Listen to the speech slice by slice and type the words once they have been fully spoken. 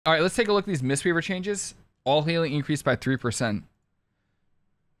All right, let's take a look at these Mistweaver changes. All healing increased by 3%.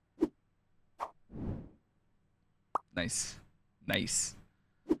 Nice. Nice.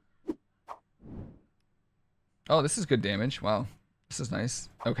 Oh, this is good damage. Wow. This is nice.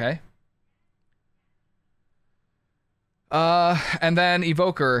 Okay. And then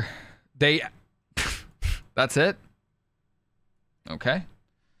Evoker. They... That's it? Okay.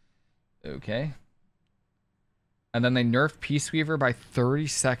 Okay. And then they nerfed Peaceweaver by 30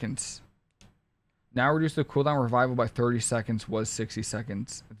 seconds. Now reduce the cooldown revival by 30 seconds was 60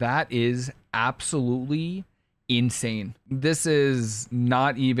 seconds. That is absolutely insane. This is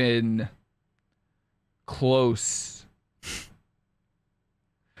not even close.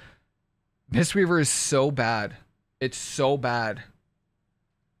 Mistweaver is so bad. It's so bad.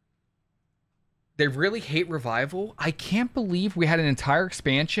 They really hate revival. I can't believe we had an entire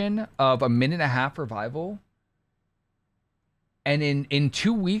expansion of a 1.5 minute revival. And in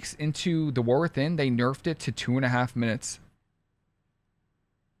 2 weeks into the War Within, they nerfed it to 2.5 minutes.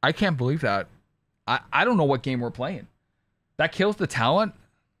 I can't believe that. I don't know what game we're playing. That kills the talent?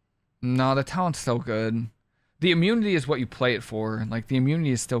 No, the talent's still good. The immunity is what you play it for. Like, the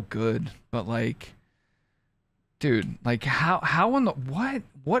immunity is still good. But, like... Dude, like, how in the...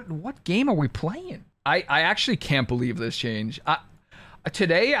 What game are we playing? I actually can't believe this change.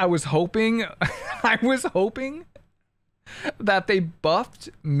 Today, I was hoping... I was hoping... that they buffed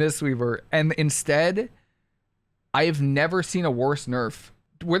Mistweaver, and instead, I have never seen a worse nerf.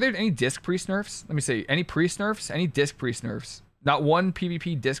 Were there any disc priest nerfs? Let me see. Any priest nerfs? Any disc priest nerfs? Not one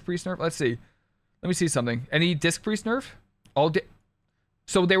PvP disc priest nerf? Let's see. Let me see something. Any disc priest nerf?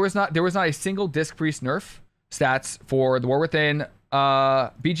 So there was not a single disc priest nerf stats for the War Within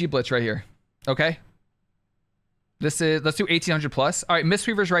BG Blitz right here. Okay. This is, let's do 1800 plus. All right,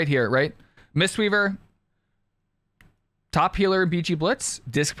 Mistweaver's right here, right? Mistweaver, top healer in BG Blitz.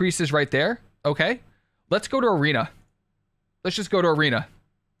 Disc Priest is right there. Okay. Let's go to Arena. Let's just go to Arena.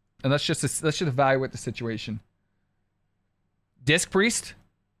 And let's just evaluate the situation. Disc Priest.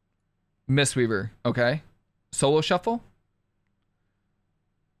 Mistweaver. Okay. Solo Shuffle.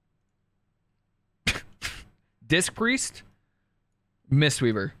 Disc Priest.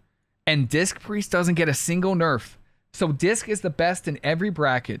 Mistweaver. And Disc Priest doesn't get a single nerf. So Disc is the best in every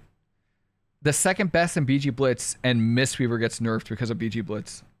bracket. The second best in BG Blitz, and Mistweaver gets nerfed because of BG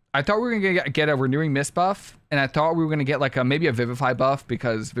Blitz. I thought we were going to get a Renewing Mist buff, and I thought we were going to get like maybe a Vivify buff,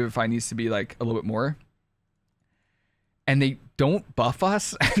 because Vivify needs to be like a little bit more. And they don't buff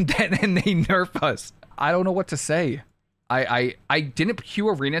us, and then they nerf us. I don't know what to say. I didn't queue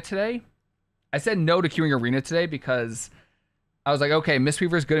Arena today. I said no to queuing Arena today because I was like, okay,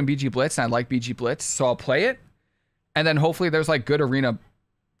 Mistweaver is good in BG Blitz, and I like BG Blitz, so I'll play it. And then hopefully there's like good Arena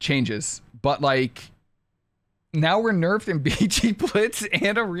changes. But like, now we're nerfed in BG Blitz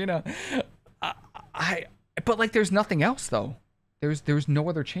and Arena. But like, there's nothing else though. There's no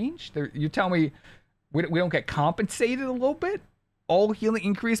other change. You tell me we don't get compensated a little bit? All healing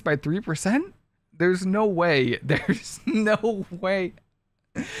increased by 3%? There's no way. There's no way.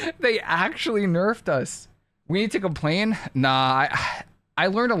 They actually nerfed us. We need to complain? Nah, I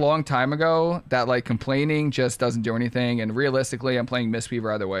learned a long time ago that like complaining just doesn't do anything, and realistically I'm playing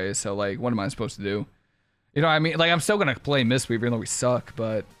Mistweaver either way, so like what am I supposed to do? You know what I mean? Like, I'm still gonna play Mistweaver even though we suck,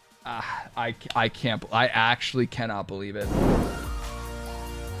 but I actually cannot believe it.